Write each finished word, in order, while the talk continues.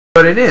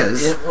But it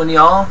is. When it's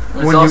all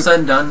said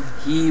and done,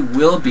 he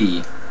will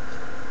be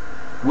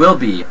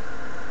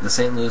the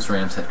St. Louis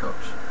Rams head coach.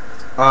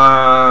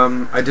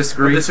 I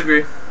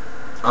disagree.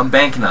 I'm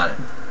banking on it.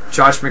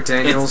 Josh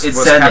McDaniels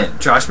it's set in.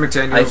 Josh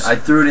McDaniels. I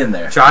threw it in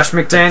there. Josh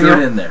McDaniels. I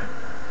threw it in there.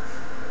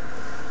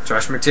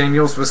 Josh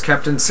McDaniels was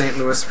kept in St.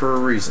 Louis for a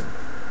reason.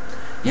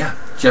 Yeah,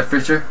 Jeff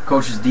Fisher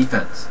coaches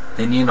defense.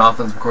 They need an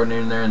offensive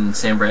coordinator in there, and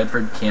Sam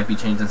Bradford can't be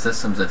changing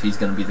systems if he's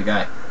going to be the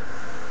guy.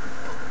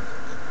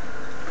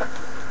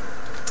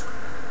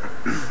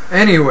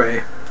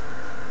 Anyway,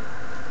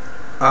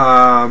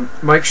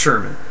 Mike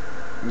Sherman,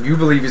 you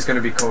believe he's going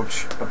to be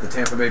coach of the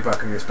Tampa Bay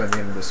Buccaneers by the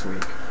end of this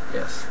week.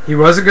 Yes. He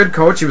was a good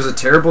coach. He was a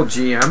terrible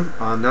GM.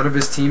 None of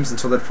his teams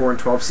until that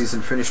 4-12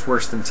 season finished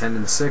worse than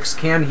 10-6.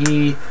 Can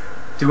he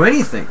do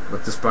anything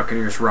with this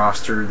Buccaneers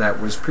roster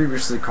that was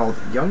previously called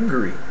Young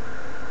Green?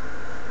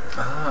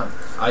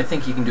 I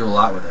think he can do a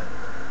lot with it.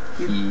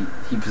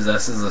 He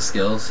possesses the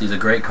skills. He's a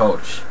great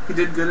coach. He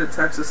did good at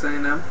Texas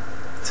A&M.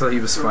 Until he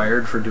was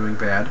fired for doing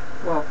bad.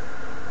 Well,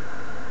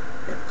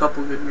 he had a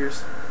couple good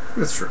years.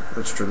 That's true.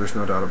 There's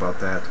no doubt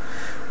about that.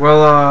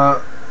 Well,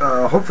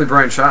 hopefully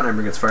Brian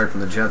Schottenheimer gets fired from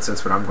the Jets.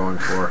 That's what I'm going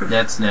for.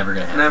 That's never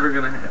going to happen. Never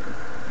going to happen.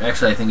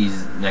 Actually, I think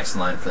he's next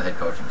in line for the head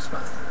coaching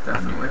spot.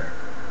 Definitely.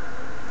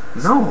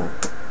 No.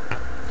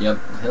 Yep,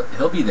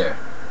 he'll be there.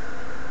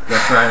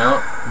 Let's try it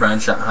out. Brian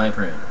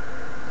Schottenheimer in.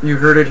 You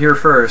heard it here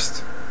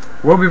first.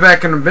 We'll be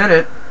back in a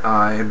minute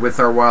with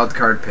our wild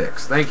card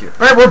picks. Thank you.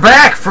 All right, we're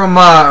back from.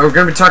 We're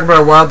going to be talking about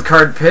our wild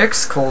card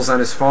picks. Cole's on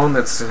his phone.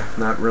 That's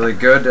not really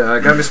good.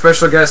 Got a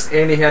special guest,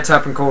 Andy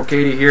Hattop and Cole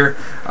Katie here.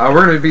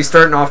 We're going to be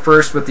starting off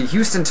first with the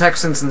Houston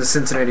Texans and the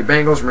Cincinnati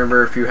Bengals.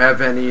 Remember, if you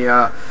have any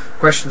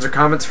questions or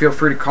comments, feel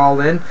free to call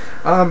in.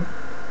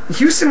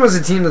 Houston was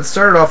a team that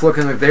started off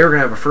looking like they were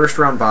going to have a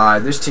first-round bye.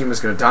 This team was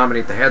going to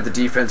dominate. They had the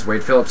defense.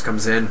 Wade Phillips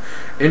comes in.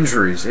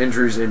 Injuries. They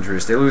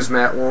lose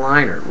Matt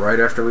Leinart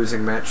right after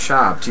losing Matt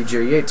Schaub.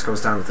 T.J. Yates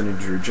goes down with an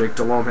injury. Jake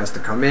Delhomme has to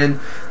come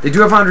in. They do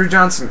have Andre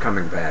Johnson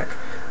coming back.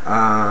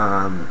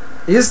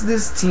 Is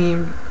this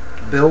team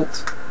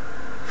built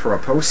for a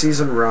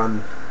postseason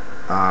run?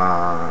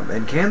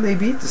 And can they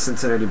beat the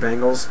Cincinnati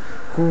Bengals,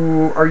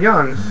 who are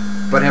young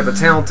but have a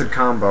talented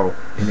combo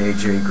in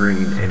A.J.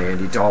 Green and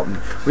Andy Dalton?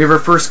 We have our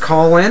first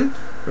call in.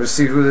 Let's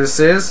see who this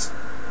is.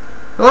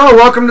 Hello,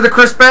 welcome to the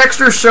Chris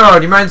Baxter Show.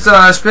 Do you mind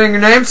spelling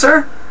your name,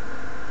 sir?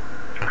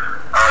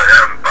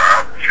 I am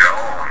Bob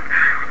Jones.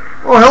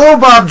 Oh, hello,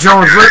 Bob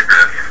Jones.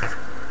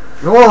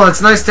 Hello,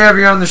 it's nice to have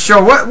you on the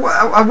show. Where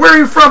are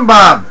you from,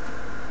 Bob?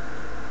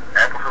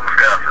 Appleton,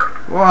 Wisconsin.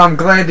 Well, I'm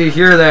glad to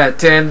hear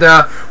that. And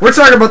we're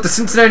talking about the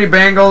Cincinnati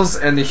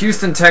Bengals and the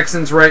Houston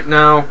Texans right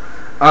now.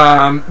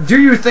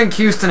 Do you think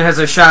Houston has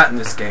a shot in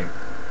this game?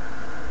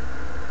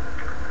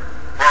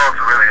 Well, it's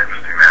a really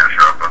interesting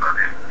matchup.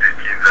 These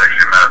teams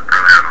actually met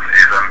earlier in the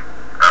season.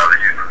 The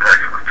Houston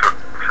Texans took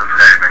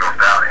Cincinnati Bengals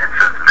down in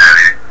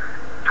Cincinnati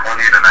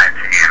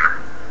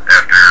 20-19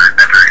 after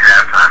entering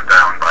halftime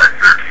down by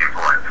 13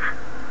 points.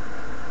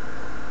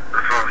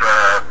 This was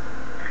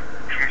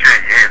T.J.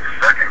 Yates'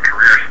 second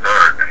career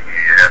start, and he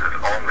had his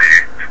only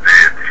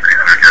state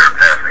 300-yard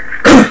passing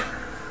season.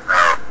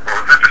 What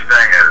was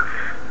interesting is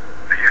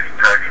the Houston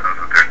Texans,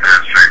 with their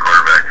third straight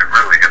quarterback, could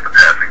really get the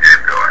passing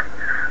game going.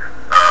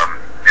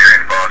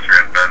 Darian Foster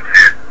and Ben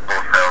Tate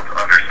both held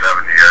under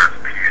 70 yards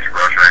apiece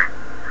rushing.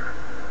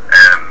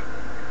 And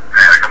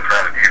man, it comes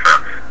down to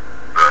defense.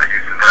 The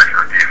Houston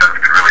Texans defense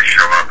could really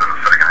show up in the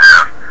second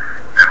half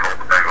and hold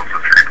the Bengals to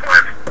 3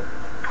 points,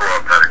 pull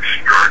out that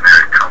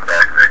extraordinary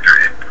comeback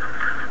victory.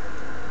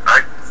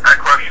 I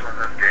question in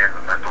this game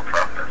the mental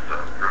toughness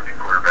of rookie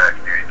quarterback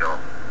Andy Dalton.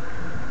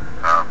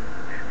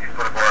 He's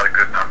put up a lot of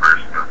good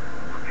numbers, but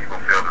what people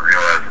fail to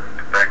realize is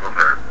the Bengals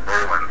are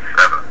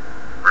 0-7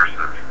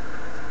 versus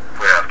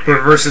playoff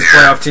teams. Versus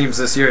playoff teams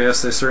this year,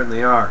 yes, they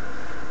certainly are.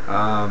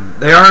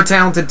 They are a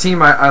talented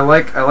team. I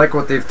like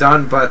what they've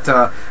done, but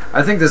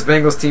I think this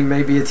Bengals team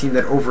may be a team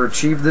that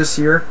overachieved this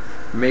year,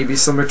 maybe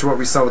similar to what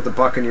we saw with the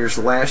Buccaneers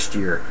last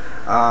year.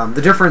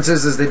 The difference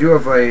is they do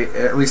have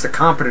at least a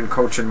competent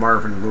coach in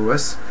Marvin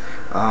Lewis,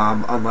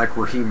 unlike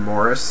Raheem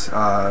Morris.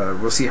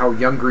 We'll see how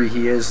younger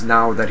he is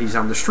now that he's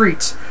on the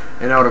streets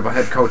and out of a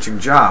head coaching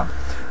job.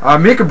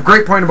 Make a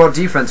great point about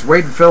defense.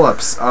 Wade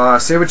Phillips,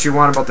 say what you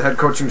want about the head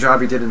coaching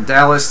job he did in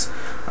Dallas.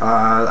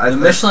 The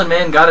Michelin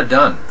Man got it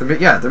done.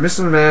 The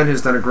Michelin Man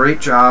has done a great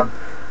job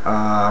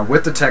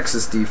with the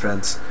Texas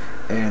defense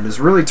and has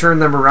really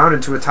turned them around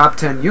into a top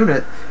 10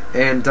 unit.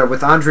 And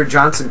with Andre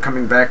Johnson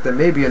coming back, that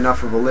may be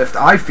enough of a lift,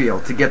 I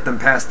feel, to get them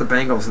past the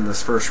Bengals in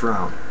this first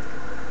round.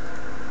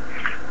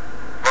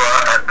 Well,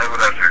 I would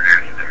have to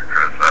agree with you there,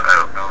 Chris.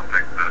 I don't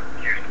think the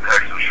Houston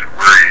Texans should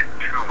worry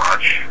too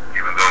much,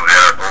 even though they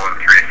are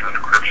 0-3 since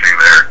clinching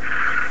their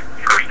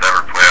first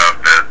ever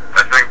playoff bid.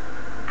 I think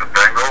the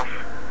Bengals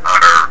are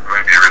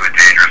going to be a really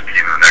dangerous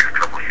team in the next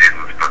couple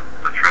seasons, but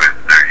it's really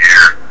their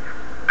year.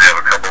 They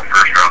have a couple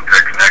first-round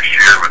picks next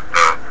year with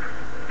the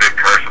big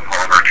Carson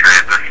Palmer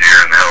trade this year,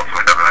 and they also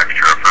have an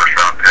extra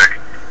first-round pick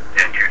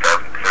in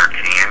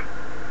 2013.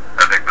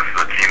 I think this is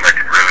a team that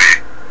could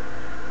really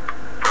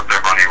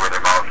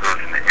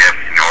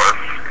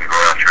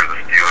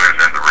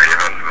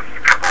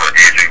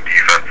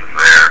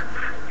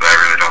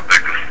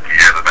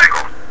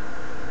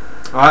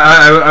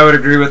I would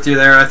agree with you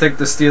there. I think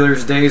the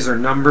Steelers' days are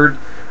numbered.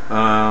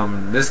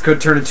 This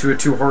could turn into a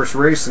two-horse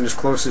race in as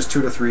close as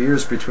 2 to 3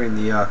 years between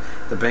the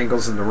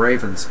Bengals and the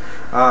Ravens.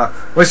 Well,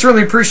 I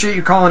certainly appreciate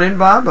you calling in,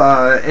 Bob.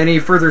 Any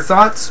further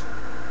thoughts?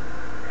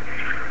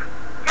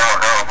 No,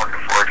 I'm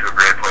looking forward to a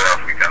great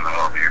playoff weekend. Then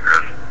I'll be you,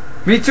 Chris.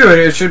 Me too.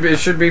 It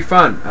should be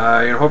fun.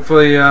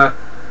 Hopefully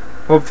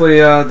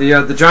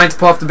the Giants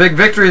pull off the big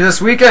victory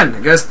this weekend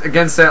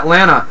against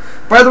Atlanta.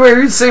 By the way,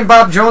 are you saying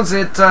Bob Jones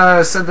said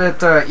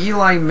that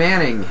Eli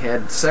Manning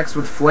had sex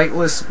with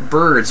flightless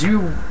birds?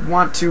 You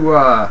want to,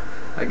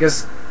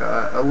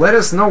 let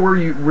us know where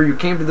you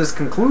came to this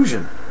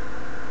conclusion.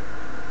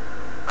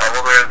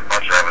 Well, there isn't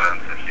much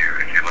evidence. If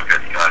you look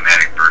at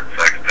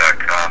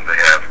ManningBirdSex.com, they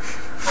have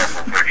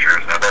multiple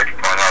pictures. And I'd like to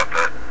point out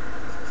that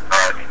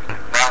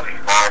not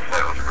small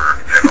flightless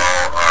birds. They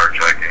all are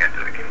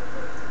gigantic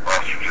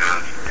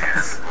ostriches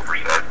and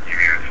oversized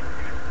emus,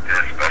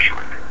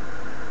 especially.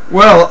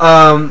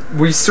 Well,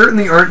 we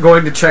certainly aren't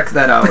going to check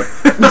that out.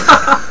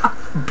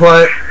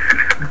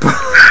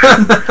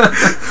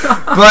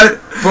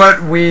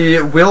 but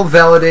we will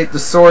validate the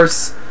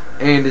source,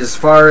 and as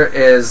far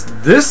as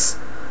this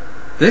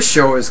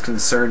show is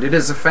concerned, it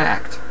is a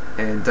fact,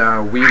 and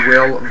we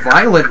will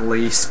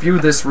violently spew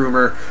this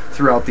rumor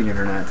throughout the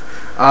internet.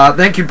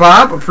 Thank you,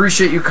 Bob.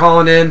 Appreciate you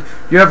calling in.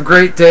 You have a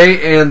great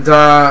day, and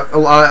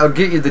I'll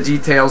get you the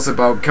details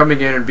about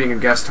coming in and being a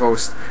guest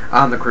host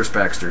on the Chris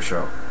Baxter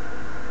Show.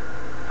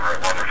 All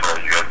right,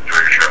 wonderful. You guys enjoy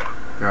your show.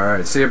 All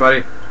right, see you,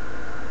 buddy.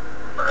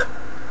 Bye.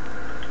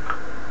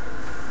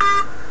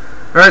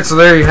 All right, so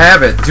there you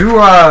have it. Do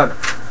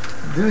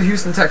the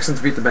Houston Texans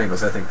beat the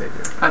Bengals? I think they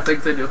do. I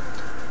think they do.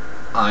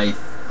 I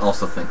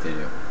also think they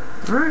do.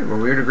 All right, well,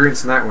 we're in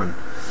agreement on that one.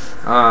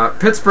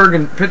 Pittsburgh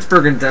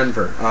and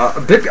Denver.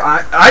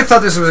 I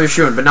thought this was a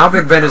shoo-in, but now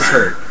Big Ben is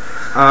hurt.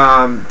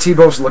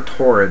 Tebow's looked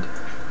horrid.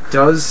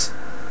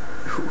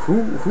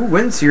 Who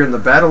wins here in the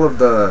battle of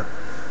the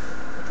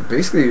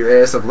basically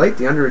as of late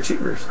the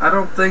underachievers? I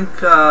don't think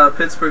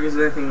Pittsburgh has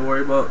anything to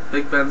worry about.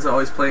 Big Ben's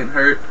always playing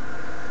hurt.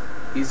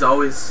 He's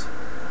always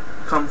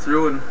come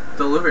through and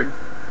delivered.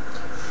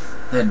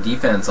 That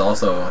defense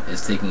also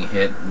is taking a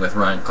hit with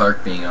Ryan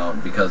Clark being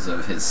out because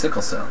of his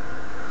sickle cell.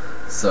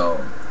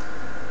 So,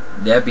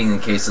 that being the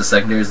case, the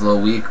secondary is a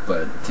little weak,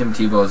 but Tim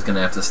Tebow is going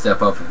to have to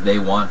step up if they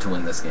want to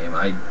win this game.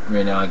 Right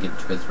now I get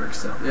to Pittsburgh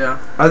still. Yeah.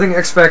 I think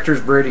X Factor is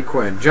Brady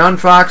Quinn. John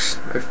Fox,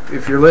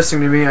 if you're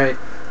listening to me, I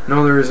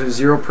know there is a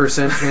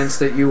 0% chance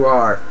that you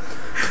are.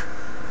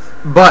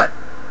 But,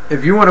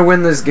 if you want to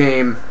win this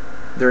game,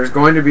 there's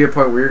going to be a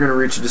point where you're going to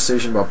reach a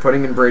decision about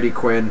putting in Brady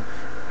Quinn,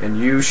 and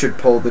you should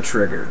pull the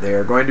trigger. They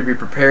are going to be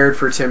prepared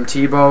for Tim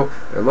Tebow.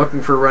 They're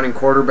looking for a running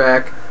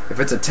quarterback. If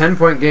it's a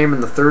 10-point game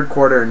in the third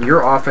quarter and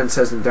your offense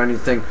hasn't done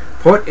anything,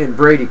 put in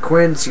Brady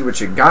Quinn, see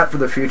what you got for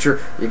the future.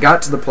 You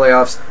got to the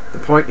playoffs. The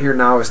point here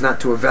now is not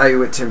to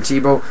evaluate Tim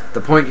Tebow. The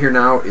point here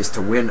now is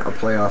to win a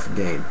playoff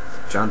game.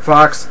 John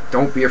Fox,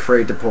 don't be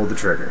afraid to pull the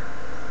trigger.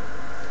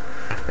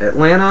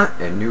 Atlanta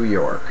and New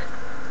York.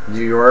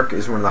 New York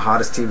is one of the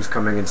hottest teams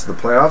coming into the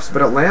playoffs,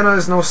 but Atlanta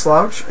is no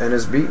slouch and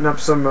has beaten up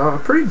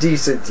some pretty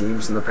decent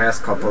teams in the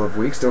past couple of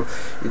weeks. So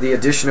the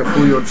addition of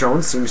Julio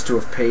Jones seems to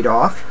have paid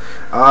off.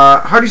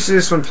 How do you see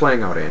this one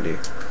playing out, Andy?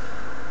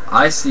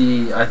 I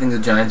think the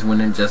Giants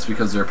win it just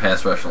because they're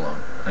pass rush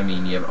alone. I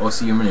mean, you have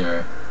O.C.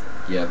 Umanera,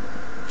 you have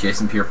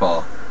Jason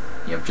Pierre-Paul,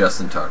 you have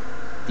Justin Tuck.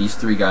 These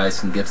three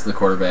guys can get to the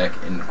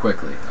quarterback and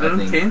quickly.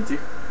 Canty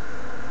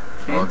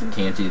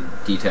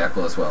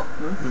D-tackle as well.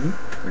 Mm-hmm.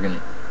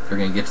 They're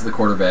going to get to the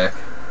quarterback,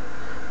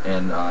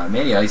 and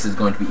Matty Ice is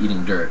going to be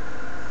eating dirt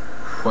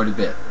quite a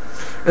bit.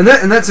 And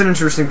that's an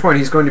interesting point.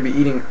 He's going to be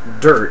eating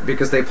dirt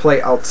because they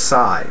play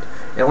outside.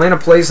 Atlanta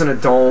plays in a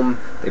dome.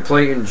 They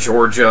play in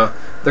Georgia.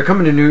 They're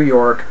coming to New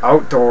York,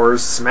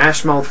 outdoors,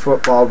 smash-mouth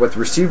football with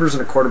receivers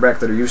and a quarterback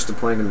that are used to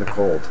playing in the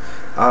cold.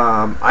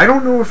 I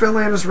don't know if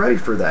Atlanta's ready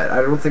for that.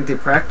 I don't think they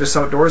practice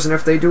outdoors, and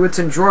if they do, it's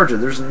in Georgia.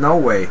 There's no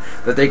way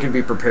that they can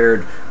be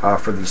prepared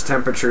for these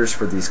temperatures,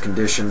 for these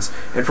conditions,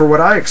 and for what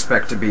I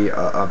expect to be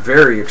a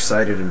very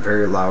excited and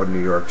very loud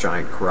New York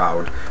Giant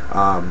crowd.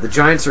 The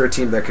Giants are a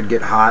team that could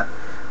get hot.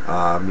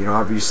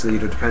 Obviously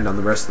it'll depend on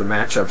the rest of the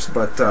matchups,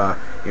 but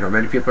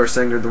many people are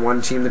saying they're the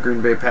one team the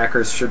Green Bay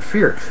Packers should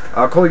fear.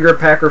 Cole, you're a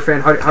Packer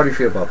fan. How do you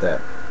feel about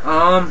that?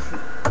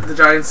 The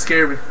Giants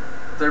scare me.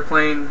 They're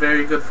playing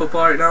very good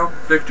football right now.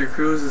 Victor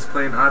Cruz is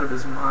playing out of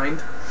his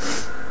mind.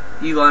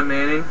 Eli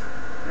Manning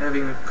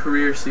having a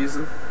career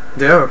season.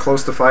 Yeah,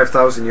 close to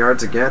 5,000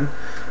 yards again.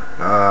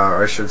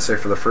 I should say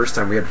for the first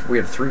time we had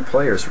 3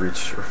 players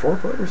reach, or 4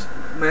 players?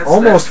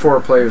 Almost 4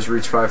 players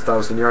reach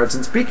 5,000 yards.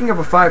 And speaking of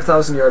a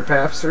 5,000-yard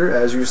passer,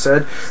 as you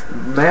said,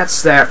 Matt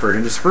Stafford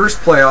in his first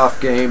playoff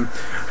game,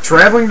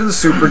 traveling to the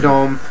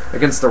Superdome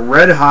against the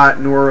red-hot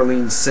New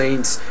Orleans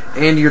Saints.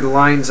 Andy, you're the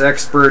Lions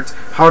expert.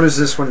 How does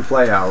this one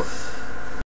play out?